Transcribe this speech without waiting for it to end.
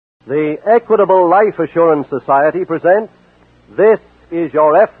The Equitable Life Assurance Society presents This Is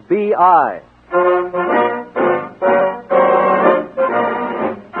Your F.B.I.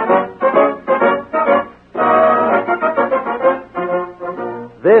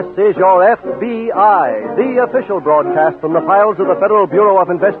 This is Your F.B.I., the official broadcast from the files of the Federal Bureau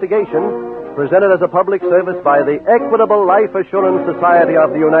of Investigation, presented as a public service by the Equitable Life Assurance Society of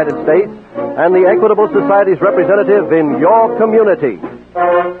the United States and the Equitable Society's representative in your community.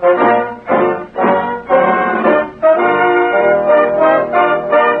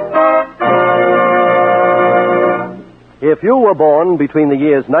 If you were born between the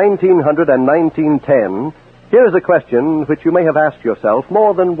years 1900 and 1910, here is a question which you may have asked yourself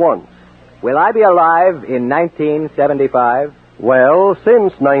more than once. Will I be alive in 1975? Well,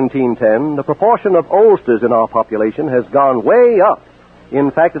 since 1910, the proportion of oldsters in our population has gone way up.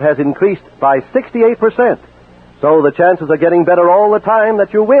 In fact, it has increased by 68%. So the chances are getting better all the time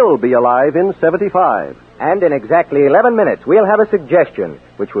that you will be alive in 75. And in exactly 11 minutes, we'll have a suggestion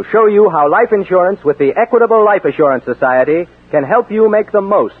which will show you how life insurance with the Equitable Life Assurance Society can help you make the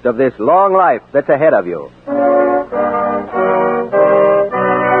most of this long life that's ahead of you.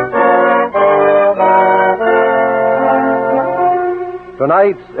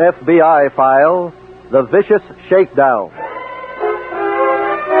 Tonight's FBI file, The Vicious Shakedown.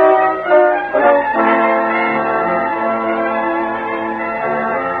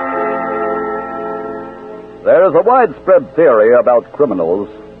 There is a widespread theory about criminals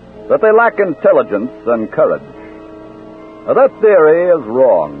that they lack intelligence and courage. Now, that theory is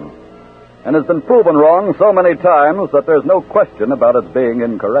wrong, and has been proven wrong so many times that there's no question about its being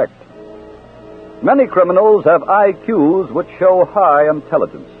incorrect. Many criminals have IQs which show high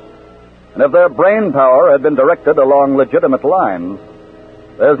intelligence, and if their brain power had been directed along legitimate lines,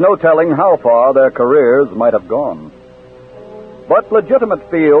 there's no telling how far their careers might have gone. But legitimate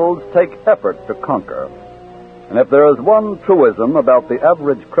fields take effort to conquer. And if there is one truism about the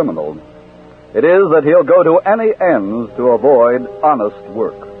average criminal, it is that he'll go to any ends to avoid honest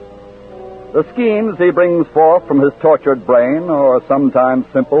work. The schemes he brings forth from his tortured brain are sometimes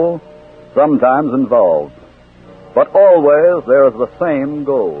simple, sometimes involved. But always there is the same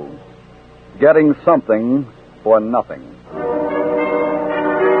goal: getting something for nothing.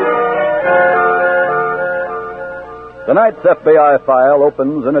 Tonight's FBI file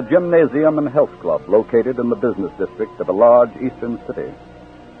opens in a gymnasium and health club located in the business district of a large eastern city.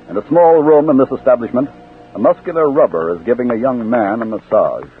 In a small room in this establishment, a muscular rubber is giving a young man a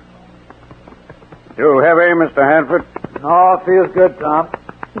massage. Too heavy, Mr. Hanford? Oh, it feels good, Tom.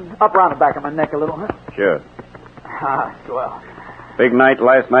 Up around the back of my neck a little, huh? Sure. Ah, swell. Big night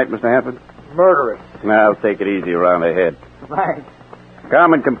last night, Mr. Hanford? Murderous. Now, take it easy around the head. Thanks.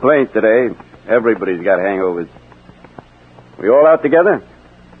 Common complaint today. Everybody's got hangovers. We all out together?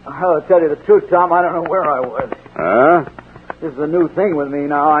 Well, to tell you the truth, Tom, I don't know where I was. Huh? This is a new thing with me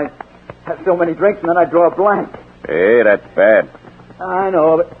now. I have so many drinks and then I draw a blank. Hey, that's bad. I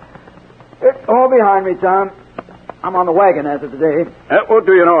know, but it's all behind me, Tom. I'm on the wagon as of today. That won't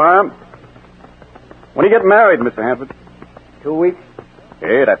do you no harm. When you get married, Mr. Hanford? 2 weeks.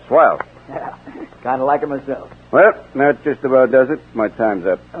 Hey, that's swell. Yeah, kind of like it myself. Well, that just about does it. My time's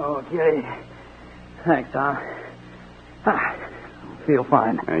up. Okay. Thanks, Tom. I feel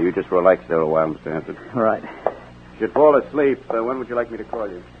fine. Now, you just relax there a while, Mr. Hanford. All right. Should fall asleep. When would you like me to call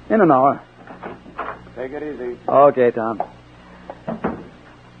you? In an hour. Take it easy. Okay, Tom.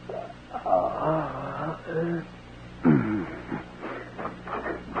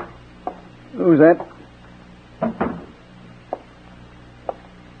 Who's that?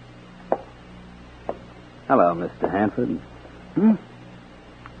 Hello, Mr. Hanford.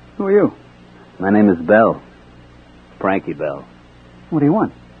 Who are you? My name is Bell. Frankie Bell. What do you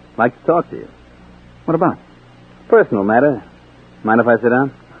want? Like to talk to you. What about? Personal matter. Mind if I sit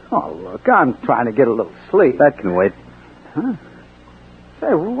down? Oh, look, I'm trying to get a little sleep. That can wait. Huh?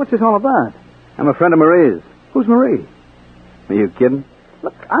 Say, what's this all about? I'm a friend of Marie's. Who's Marie? Are you kidding?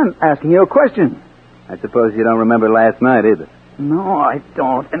 Look, I'm asking you a question. I suppose you don't remember last night either. No, I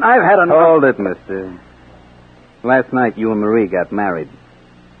don't. And I've had enough. Hold it, mister. Last night you and Marie got married.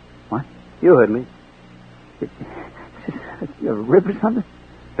 What? You heard me. You have a rib or something?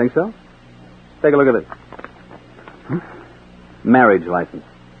 Think so? Take a look at this. Huh? Marriage license.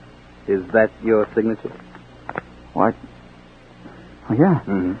 Is that your signature? What? Oh, yeah.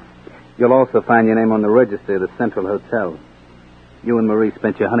 Mm-hmm. You'll also find your name on the register of the Central Hotel. You and Marie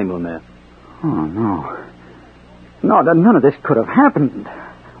spent your honeymoon there. Oh, no. No, none of this could have happened.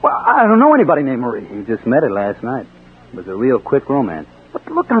 Well, I don't know anybody named Marie. You just met her last night. It was a real quick romance. But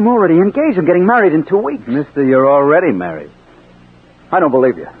look, I'm already engaged. I'm getting married in 2 weeks. Mister, you're already married. I don't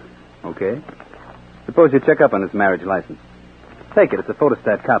believe you. Okay. Suppose you check up on his marriage license. Take it. It's a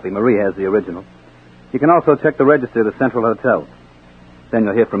photostat copy. Marie has the original. You can also check the register of the Central Hotel. Then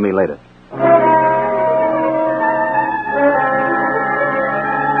you'll hear from me later.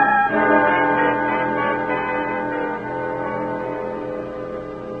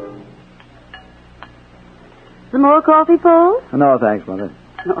 Some more coffee, Paul? No, thanks, Mother.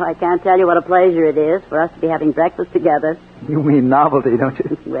 Oh, I can't tell you what a pleasure it is for us to be having breakfast together. You mean novelty, don't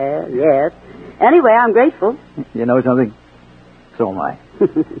you? Well, yes. Anyway, I'm grateful. You know something? So am I.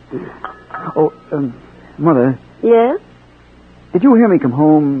 Mother. Yes? Did you hear me come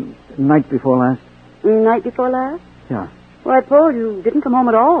home night before last? Night before last? Yeah. Why, Paul, you didn't come home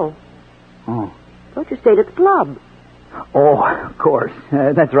at all. Oh. Thought you stayed at the club. Oh, of course.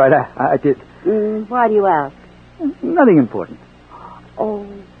 That's right. I did. Why do you ask? Nothing important. Oh,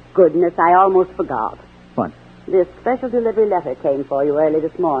 goodness, I almost forgot. What? This special delivery letter came for you early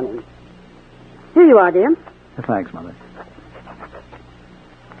this morning. Here you are, dear. Thanks, Mother.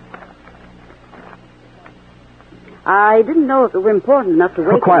 I didn't know if it were important enough to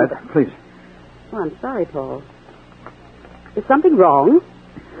wake Quiet, you. please. Oh, I'm sorry, Paul. Is something wrong?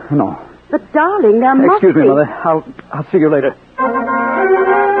 No. But, darling, there must Excuse me, be... Mother. I'll see you later.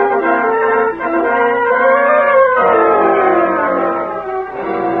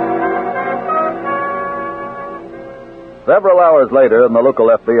 Several hours later, in the local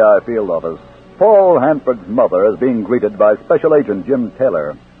FBI field office, Paul Hanford's mother is being greeted by Special Agent Jim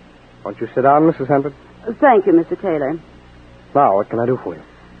Taylor. Won't you sit down, Mrs. Hanford? Thank you, Mr. Taylor. Now, what can I do for you?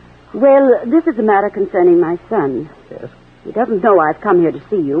 Well, this is a matter concerning my son. Yes? He doesn't know I've come here to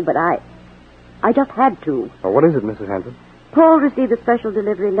see you, but I just had to. Well, what is it, Mrs. Hanford? Paul received a special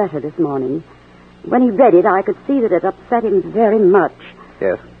delivery letter this morning. When he read it, I could see that it upset him very much.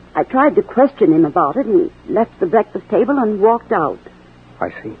 Yes? I tried to question him about it, and he left the breakfast table and walked out. I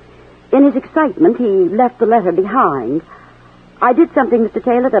see. In his excitement, he left the letter behind. I did something, Mr.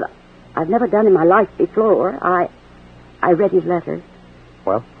 Taylor, that I've never done in my life before. I read his letter.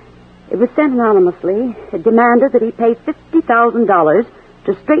 Well? It was sent anonymously. It demanded that he pay $50,000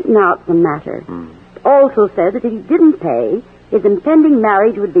 to straighten out the matter. It also said that if he didn't pay, his impending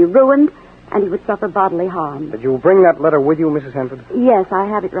marriage would be ruined and he would suffer bodily harm. Did you bring that letter with you, Mrs. Hanford? Yes, I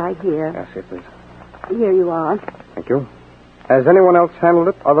have it right here. Yes, it please. Here you are. Thank you. Has anyone else handled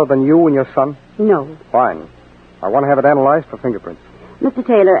it other than you and your son? No. Fine. I want to have it analyzed for fingerprints. Mr.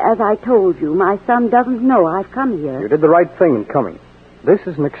 Taylor, as I told you, my son doesn't know I've come here. You did the right thing in coming. This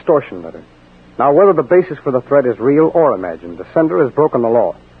is an extortion letter. Now, whether the basis for the threat is real or imagined, the sender has broken the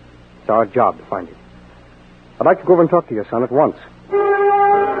law. It's our job to find it. I'd like to go over and talk to your son at once.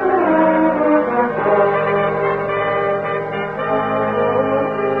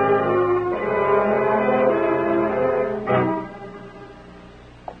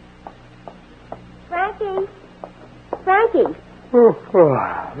 Frankie.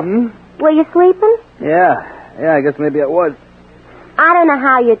 Hmm? Were you sleeping? Yeah, I guess maybe I was. I don't know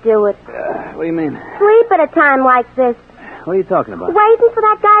how you do it. What do you mean? Sleep at a time like this. What are you talking about? Waiting for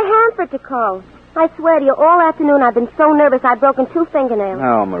that guy Hanford to call. I swear to you, all afternoon I've been so nervous I've broken 2 fingernails.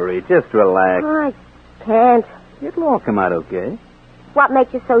 Oh, Marie, just relax. I can't. It'll all come out okay. What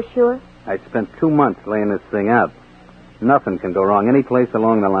makes you so sure? I spent 2 months laying this thing out. Nothing can go wrong any place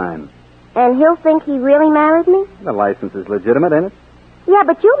along the line. And he'll think he really married me? The license is legitimate, ain't it? Yeah,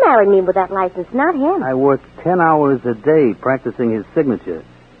 but you married me with that license, not him. I worked 10 hours a day practicing his signature.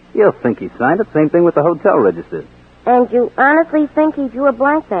 He'll think he signed it. Same thing with the hotel register. And you honestly think he drew a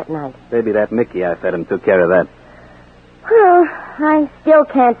blank that night? Maybe that Mickey I fed him took care of that. Well, I still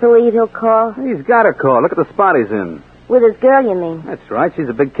can't believe he'll call. He's got a call. Look at the spot he's in. With his girl, you mean? That's right. She's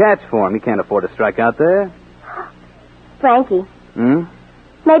a big catch for him. He can't afford to strike out there. Frankie. Hmm?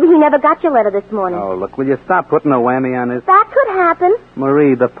 Maybe he never got your letter this morning. Oh, look, will you stop putting a whammy on this? That could happen.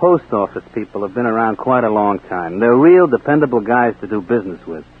 Marie, the post office people have been around quite a long time. They're real dependable guys to do business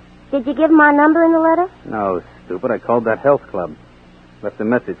with. Did you give him my number in the letter? No, stupid. I called that health club. Left a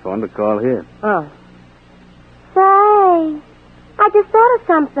message for him to call here. Oh. Say, I just thought of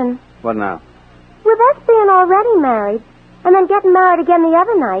something. What now? With us being already married, and then getting married again the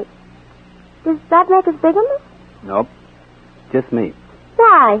other night, does that make us bigamous? Nope. Just me.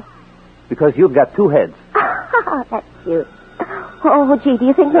 Why? Because you've got 2 heads. That's cute. Oh, gee, do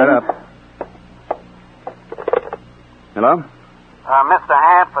you think... Shut up. Hello? Mr.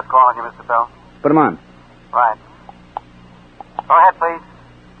 Hanford calling you, Mr. Bell. Put him on. Right. Go ahead, please.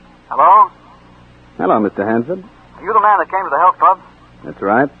 Hello? Hello, Mr. Hanford. Are you the man that came to the health club? That's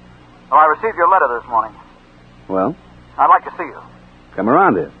right. Well, I received your letter this morning. Well, I'd like to see you. come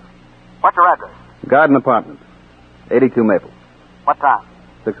around here. What's your address? Garden Apartments. 82 Maple. What time?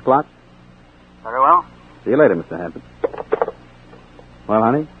 6 o'clock? Very well. See you later, Mr. Hampton. Well,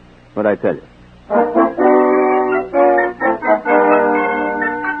 honey, what'd I tell you?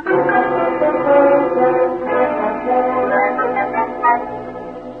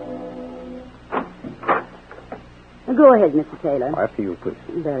 Go ahead, Mr. Taylor. After you, please.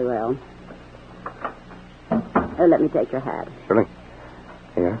 Very well. Let me take your hat. Surely.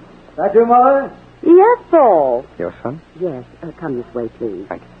 Here. That you, Mother? Yes, Paul. Your son? Yes, come this way, please.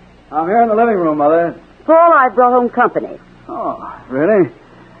 Thank you. I'm here in the living room, Mother. Paul, I brought home company. Oh, really?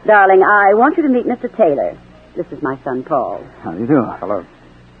 Darling, I want you to meet Mr. Taylor. This is my son, Paul. How do you do? Hello.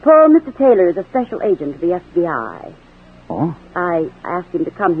 Paul, Mr. Taylor is a special agent of the F.B.I. Oh? I asked him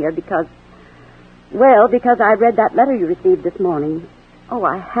to come here because I read that letter you received this morning. Oh,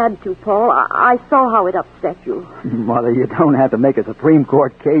 I had to, Paul. I saw how it upset you. Mother, you don't have to make a Supreme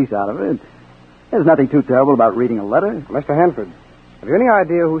Court case out of it. There's nothing too terrible about reading a letter. Mr. Hanford, have you any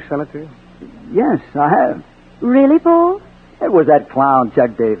idea who sent it to you? Yes, I have. Really, Paul? It was that clown,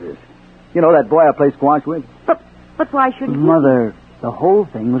 Chuck Davis. You know, that boy I play squash with? But why should he? Mother, the whole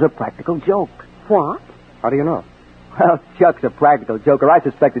thing was a practical joke. What? How do you know? Well, Chuck's a practical joker. I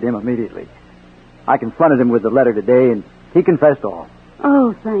suspected him immediately. I confronted him with the letter today, and he confessed all.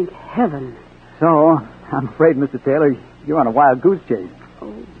 Oh, thank heaven. So, I'm afraid, Mr. Taylor, you're on a wild goose chase.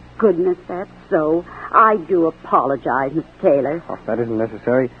 Oh, goodness, that's so. I do apologize, Mr. Taylor. Oh, that isn't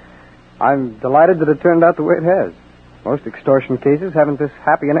necessary. I'm delighted that it turned out the way it has. Most extortion cases haven't this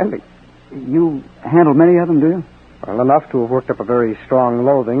happy an ending. You handle many of them, do you? Well, enough to have worked up a very strong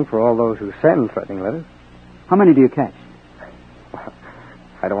loathing for all those who send threatening letters. How many do you catch?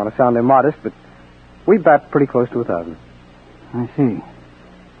 I don't want to sound immodest, but we bat pretty close to 1,000. I see.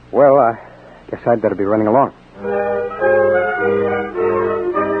 Well, I guess I'd better be running along.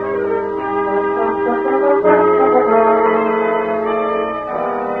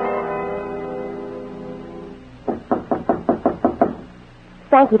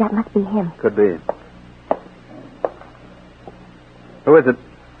 Frankie, that must be him. Could be. Who is it?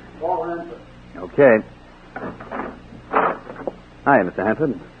 Okay. Hi, Mr.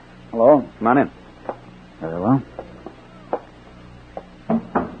 Hanford. Hello. Come on in. Very well.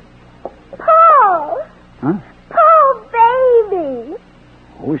 Paul! Huh? Paul, baby!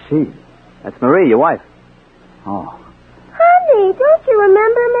 Who's she? That's Marie, your wife. Oh. Honey, don't you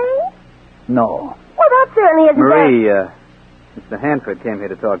remember me? No. Well, that certainly isn't Marie, Mr. Hanford came here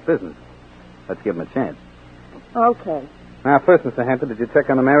to talk business. Let's give him a chance. Okay. Now, first, Mr. Hanford, did you check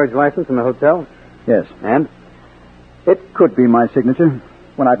on the marriage license in the hotel? Yes. And? It could be my signature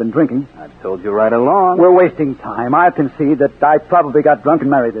when I've been drinking. I've told you right along. We're wasting time. I concede that I probably got drunk and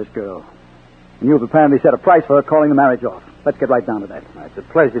married this girl. And you've apparently set a price for her calling the marriage off. Let's get right down to that. It's a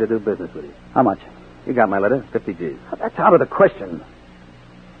pleasure to do business with you. How much? You got my letter, 50 G's. That's out of the question.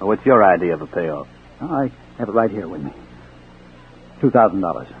 Well, what's your idea of a payoff? I have it right here with me. $2,000.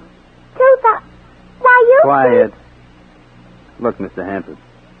 Why, you... Quiet. Look, Mr. Hanford.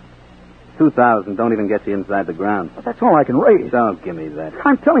 2,000 don't even get you inside the ground. But that's all I can raise. Don't give me that.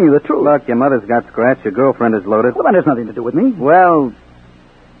 I'm telling you the truth. Look, your mother's got scratch. Your girlfriend is loaded. Well, that has nothing to do with me. Well,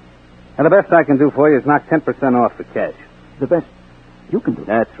 the best I can do for you is knock 10% off the cash. The best you can do.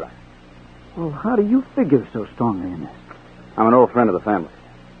 That's right. Well, how do you figure so strongly in this? I'm an old friend of the family.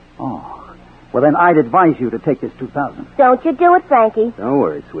 Oh. Well, then I'd advise you to take this $2,000. Don't you do it, Frankie. Don't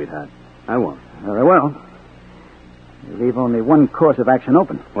worry, sweetheart. I won't. Very well. You leave only one course of action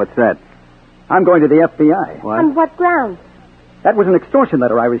open. What's that? I'm going to the FBI. What? On what grounds? That was an extortion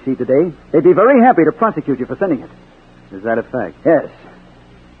letter I received today. They'd be very happy to prosecute you for sending it. Is that a fact? Yes.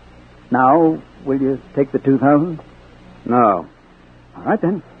 Now, will you take the $2,000? No. All right,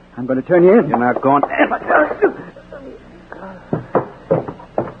 then. I'm going to turn you in. You're not going...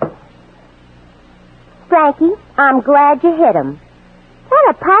 Frankie, I'm glad you hit him. What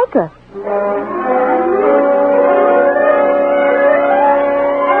a piker.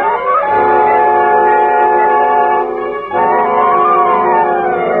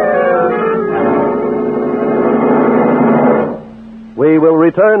 We will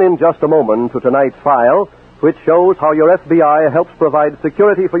return in just a moment to tonight's file, which shows how your FBI helps provide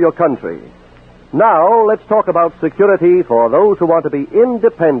security for your country. Now, let's talk about security for those who want to be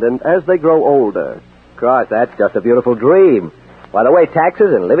independent as they grow older. Cross, that's just a beautiful dream. By the way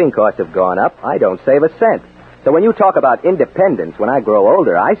taxes and living costs have gone up, I don't save a cent. So when you talk about independence when I grow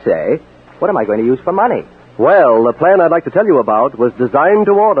older, I say, what am I going to use for money? Well, the plan I'd like to tell you about was designed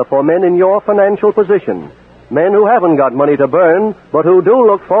to order for men in your financial position. Men who haven't got money to burn, but who do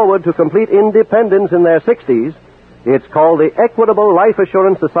look forward to complete independence in their 60s. It's called the Equitable Life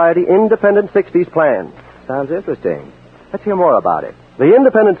Assurance Society Independent 60s Plan. Sounds interesting. Let's hear more about it. The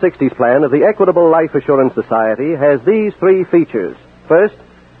Independent 60s plan of the Equitable Life Assurance Society has these three features. First,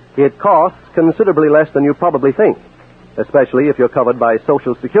 it costs considerably less than you probably think, especially if you're covered by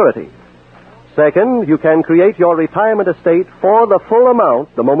Social Security. Second, you can create your retirement estate for the full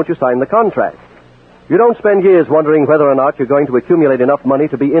amount the moment you sign the contract. You don't spend years wondering whether or not you're going to accumulate enough money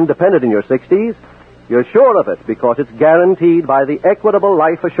to be independent in your 60s. You're sure of it because it's guaranteed by the Equitable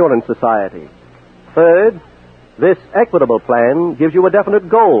Life Assurance Society. Third, this Equitable plan gives you a definite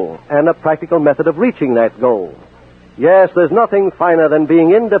goal and a practical method of reaching that goal. Yes, there's nothing finer than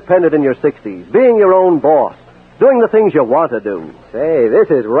being independent in your 60s, being your own boss, doing the things you want to do. Say, this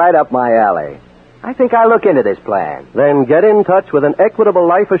is right up my alley. I think I'll look into this plan. Then get in touch with an Equitable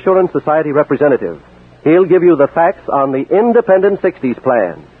Life Assurance Society representative. He'll give you the facts on the Independent 60s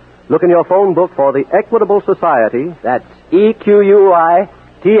plan. Look in your phone book for the Equitable Society. That's EQUITABLE.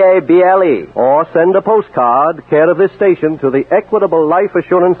 Or send a postcard, care of this station, to the Equitable Life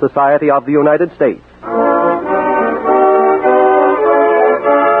Assurance Society of the United States.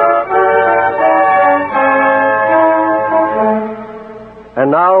 And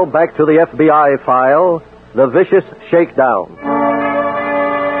now, back to the FBI file, The Vicious Shakedown.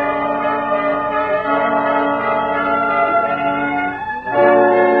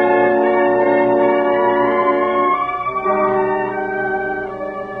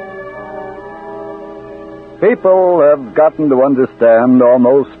 People have gotten to understand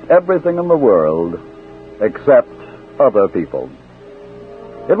almost everything in the world except other people.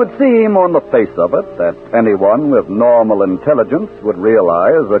 It would seem on the face of it that anyone with normal intelligence would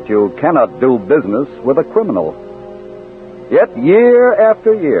realize that you cannot do business with a criminal. Yet year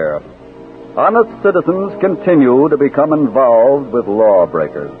after year, honest citizens continue to become involved with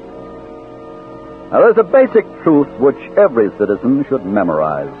lawbreakers. Now, there's a basic truth which every citizen should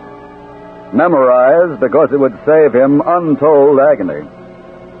memorize. Memorize because it would save him untold agony.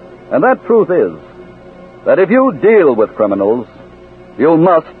 And that truth is that if you deal with criminals, you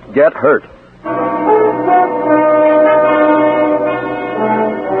must get hurt.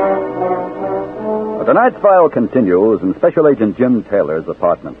 Tonight's file continues in Special Agent Jim Taylor's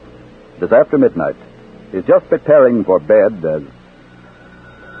apartment. It is after midnight. He's just preparing for bed as...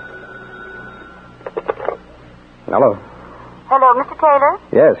 Hello. Hello, Mr. Taylor?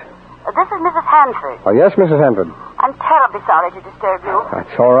 Yes. This is Mrs. Hanford. Oh, yes, Mrs. Hanford. I'm terribly sorry to disturb you.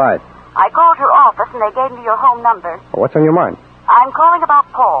 That's all right. I called your office and they gave me your home number. What's on your mind? I'm calling about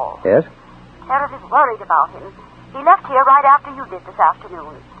Paul. Yes? Terribly worried about him. He left here right after you did this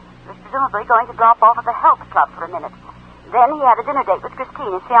afternoon. He was presumably going to drop off at the health club for a minute. Then he had a dinner date with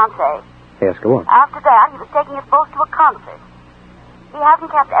Christine, his fiancée. Yes, go on. After that, he was taking us both to a concert. He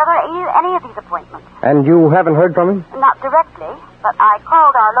hasn't kept any of these appointments. And you haven't heard from him? Not directly, but I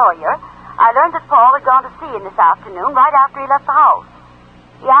called our lawyer. I learned that Paul had gone to see him this afternoon right after he left the house.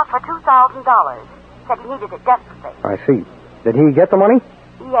 He asked for $2,000. Said he needed it desperately. I see. Did he get the money?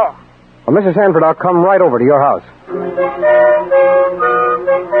 Yes. Well, Mrs. Hanford, I'll come right over to your house.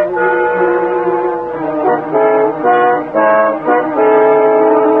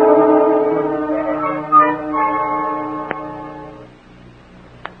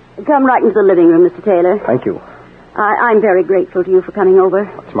 Come right into the living room, Mr. Taylor. Thank you. I'm very grateful to you for coming over.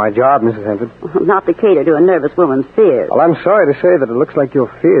 It's my job, Mrs. Hanford. Not to cater to a nervous woman's fears. Well, I'm sorry to say that it looks like your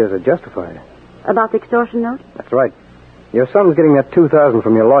fears are justified. About the extortion note? That's right. Your son's getting that $2,000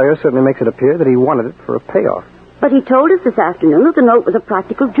 from your lawyer certainly makes it appear that he wanted it for a payoff. But he told us this afternoon that the note was a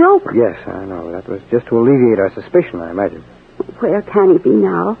practical joke. Yes, I know. That was just to alleviate our suspicion, I imagine. Where can he be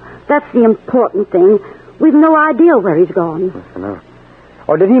now? That's the important thing. We've no idea where he's gone. Yes, I know.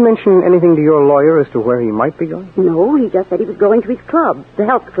 Or did he mention anything to your lawyer as to where he might be going? No, he just said he was going to his club, the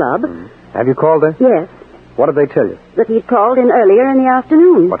health club. Mm-hmm. Have you called there? Yes. What did they tell you? That he'd called in earlier in the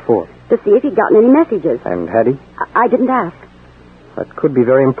afternoon. What for? To see if he'd gotten any messages. And had he? I didn't ask. That could be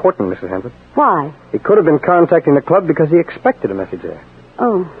very important, Mrs. Hanford. Why? He could have been contacting the club because he expected a message there.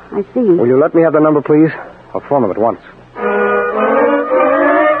 Oh, I see. Will you let me have the number, please? I'll phone him at once.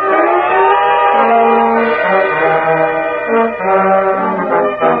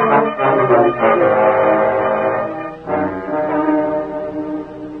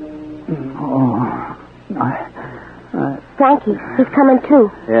 Thank you. He's coming too.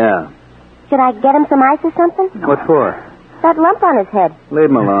 Yeah. Should I get him some ice or something? What for? That lump on his head. Leave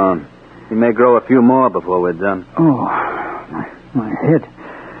him alone. He may grow a few more before we're done. Oh, my head.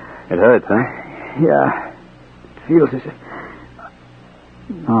 It hurts, huh? Yeah. It feels as if...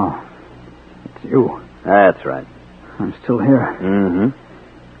 Oh, it's you. That's right. I'm still here.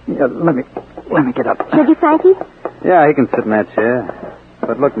 Mm-hmm. Yeah, let me get up. Should you, Frankie? Yeah, he can sit in that chair.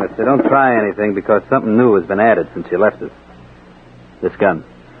 But look, mister, don't try anything because something new has been added since you left us. This gun.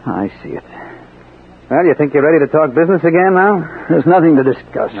 I see it. Well, you think you're ready to talk business again now? There's nothing to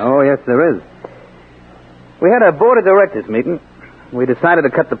discuss. Oh, yes, there is. We had a board of directors meeting. We decided to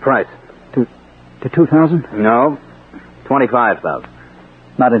cut the price. To 2,000? No, 25,000.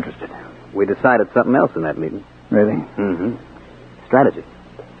 Not interested. We decided something else in that meeting. Really? Mm-hmm. Strategy.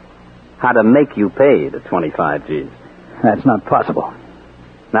 How to make you pay the 25 G's. That's not possible.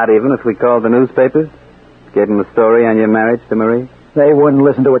 Not even if we called the newspapers? Gave them the story on your marriage to Marie? They wouldn't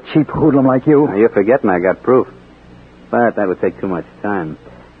listen to a cheap hoodlum like you. Now, you're forgetting I got proof. But that would take too much time.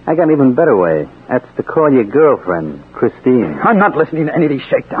 I got an even better way. That's to call your girlfriend, Christine. I'm not listening to any of these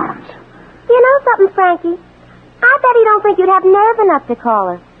shakedowns. You know something, Frankie? I bet he don't think you'd have nerve enough to call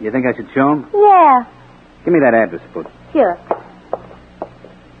her. You think I should show him? Yeah. Give me that address book. Sure.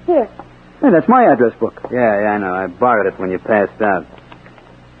 Here. Hey, that's my address book. Yeah, I know. I borrowed it when you passed out.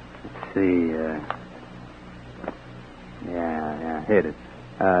 Let's see. Yeah, here it is.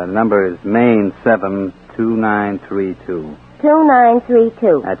 Number is Main 7 2932.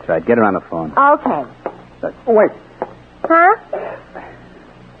 2932. That's right. Get her on the phone. Okay. Wait. Huh?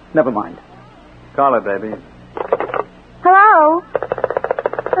 Never mind. Call her, baby. Hello?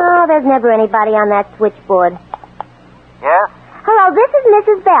 Oh, there's never anybody on that switchboard. Yes? Hello, this is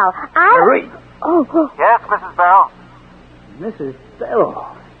Mrs. Bell. Marie. Oh. Yes, Mrs. Bell? Mrs.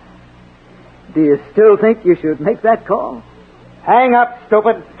 Bell. Do you still think you should make that call? Hang up,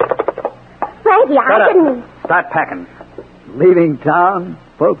 stupid. Frankie, I didn't... Start packing. Leaving town,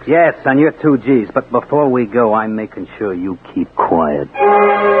 folks? Yes, on your 2 G's. But before we go, I'm making sure you keep quiet.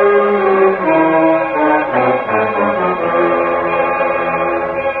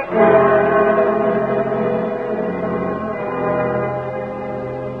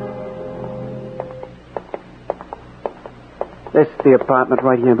 This is the apartment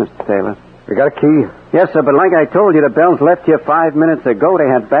right here, Mr. Taylor. You got a key? Yes, sir, but like I told you, the Bells left here 5 minutes ago. They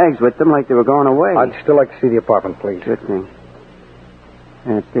had bags with them like they were going away. I'd still like to see the apartment, please. Good thing.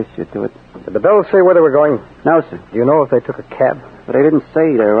 Yes, this should do it. Did the Bells say where they were going? No, sir. Do you know if they took a cab? But they didn't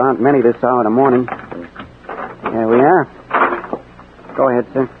say. There aren't many this hour in the morning. Here we are. Go ahead,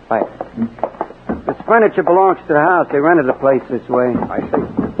 sir. Thanks. This furniture belongs to the house. They rented the place this way. I see.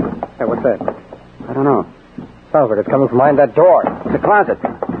 Hey, what's that? I don't know. Sounds like it's coming from behind that door. It's a closet.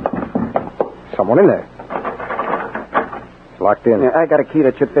 Someone in there. It's locked in. Yeah, I got a key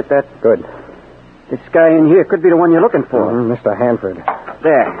that should fit that. Good. This guy in here could be the one you're looking for. Mr. Hanford.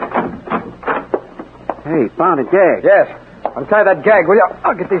 There. Hey, found a gag. Yes. Untie that gag, will you?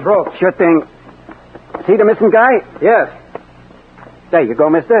 I'll get these ropes. Sure thing. See the missing guy? Yes. There you go,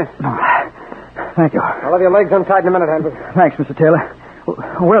 mister. Thank you. I'll have your legs untied in a minute, Hanford. Thanks, Mr. Taylor.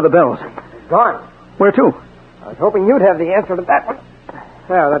 Where are the Bells? Gone. Where to? I was hoping you'd have the answer to that one.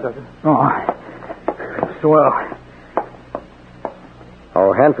 Yeah, that does it. Oh, swell.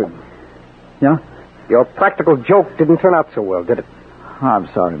 Oh, Hanford. Yeah? Your practical joke didn't turn out so well, did it? I'm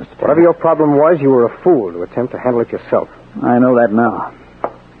sorry, Mr. Taylor. Whatever your problem was, you were a fool to attempt to handle it yourself. I know that now.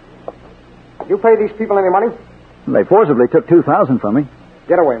 You pay these people any money? They forcibly took 2,000 from me.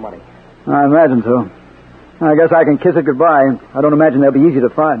 Getaway money. I imagine so. I guess I can kiss it goodbye. I don't imagine they'll be easy to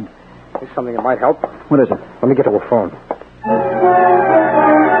find. Here's something that might help. What is it? Let me get to a phone.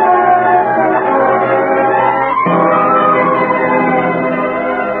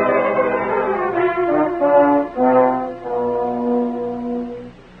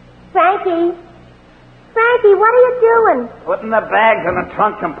 Frankie, what are you doing? Putting the bags in the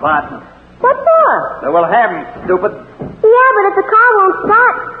trunk compartment. What for? So we'll have them, stupid. Yeah, but if the car won't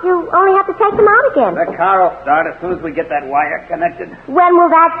start, you only have to take them out again. The car will start as soon as we get that wire connected. When will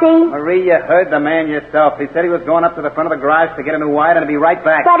that be? Marie, you heard the man yourself. He said he was going up to the front of the garage to get a new wire and to be right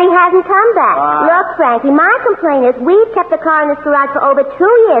back. But he hasn't come back. Look, Frankie, my complaint is we've kept the car in this garage for over 2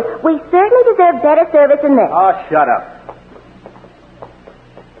 years. We certainly deserve better service than this. Oh, shut up.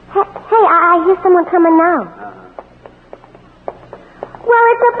 Hey, I hear someone coming now. Well,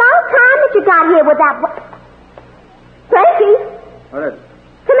 it's about time that you got here with that... Frankie! What is it?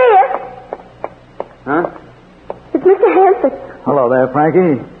 Come here. Huh? It's Mr. Hanford. Hello there,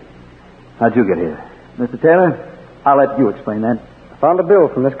 Frankie. How'd you get here? Mr. Taylor, I'll let you explain that. I found a bill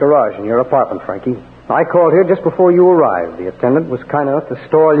from this garage in your apartment, Frankie. I called here just before you arrived. The attendant was kind enough to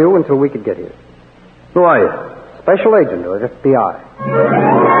stall you until we could get here. Who are you? Special agent of the F.B.I.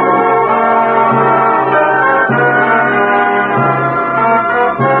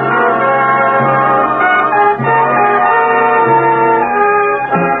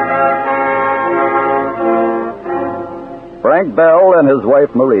 Frank Bell and his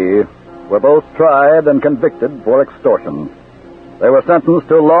wife Marie were both tried and convicted for extortion. They were sentenced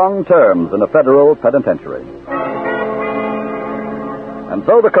to long terms in a federal penitentiary. And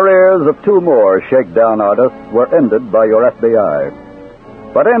so the careers of two more Shakedown artists were ended by your FBI.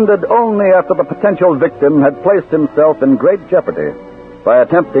 But ended only after the potential victim had placed himself in great jeopardy by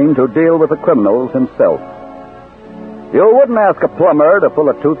attempting to deal with the criminals himself. You wouldn't ask a plumber to pull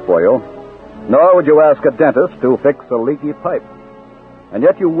a tooth for you, nor would you ask a dentist to fix a leaky pipe. And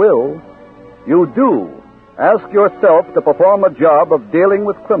yet you do ask yourself to perform a job of dealing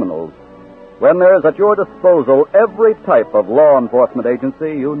with criminals when there is at your disposal every type of law enforcement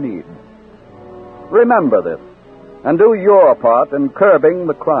agency you need. Remember this, and do your part in curbing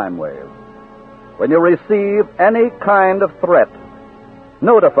the crime wave. When you receive any kind of threat,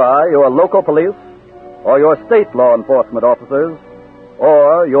 notify your local police or your state law enforcement officers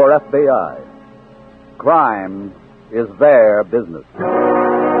or your FBI. Crime is their business.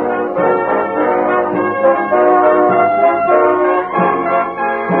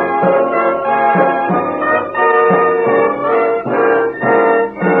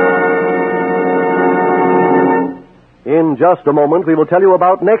 In just a moment, we will tell you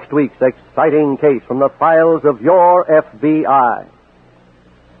about next week's exciting case from the files of your FBI.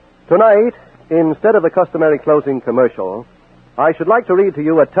 Tonight, instead of the customary closing commercial, I should like to read to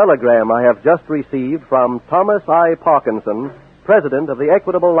you a telegram I have just received from Thomas I. Parkinson, President of the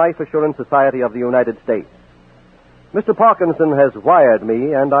Equitable Life Assurance Society of the United States. Mr. Parkinson has wired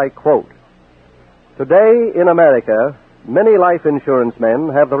me, and I quote, "Today in America, many life insurance men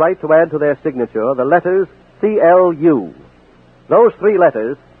have the right to add to their signature the letters CLU. Those three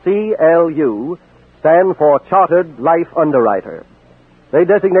letters, CLU, stand for Chartered Life Underwriter. They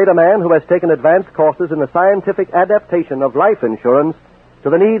designate a man who has taken advanced courses in the scientific adaptation of life insurance to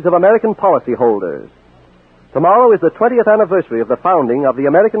the needs of American policyholders. Tomorrow is the 20th anniversary of the founding of the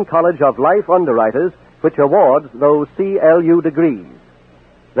American College of Life Underwriters, which awards those CLU degrees.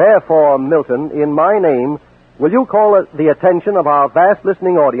 Therefore, Milton, in my name, will you call the attention of our vast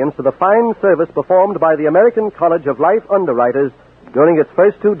listening audience to the fine service performed by the American College of Life Underwriters during its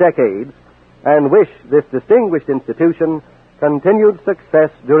first 2 decades, and wish this distinguished institution continued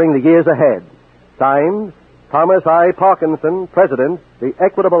success during the years ahead. Signed, Thomas I. Parkinson, President, the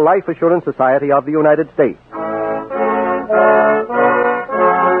Equitable Life Assurance Society of the United States."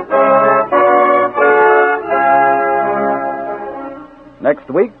 Next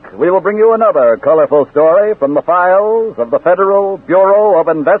week, we will bring you another colorful story from the files of the Federal Bureau of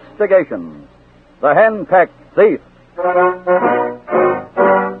Investigation, The Henpecked Thief.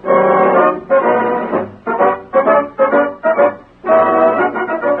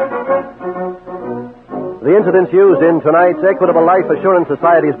 The incidents used in tonight's Equitable Life Assurance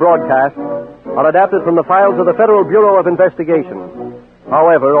Society's broadcast are adapted from the files of the Federal Bureau of Investigation.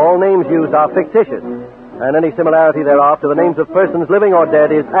 However, all names used are fictitious, and any similarity thereof to the names of persons living or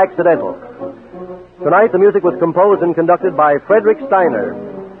dead is accidental. Tonight, the music was composed and conducted by Frederick Steiner.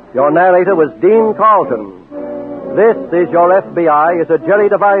 Your narrator was Dean Carlton. This is Your FBI is a Jerry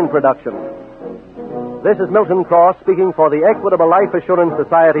Devine production. This is Milton Cross speaking for the Equitable Life Assurance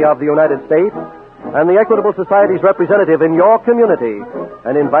Society of the United States and the Equitable Society's representative in your community,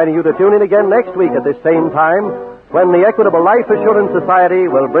 and inviting you to tune in again next week at this same time when the Equitable Life Assurance Society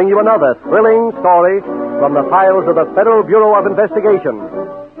will bring you another thrilling story from the files of the Federal Bureau of Investigation,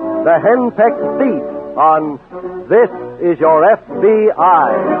 The Henpecked Thief, on This is Your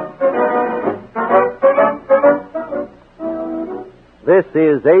FBI. This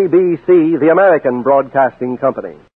is ABC, the American Broadcasting Company.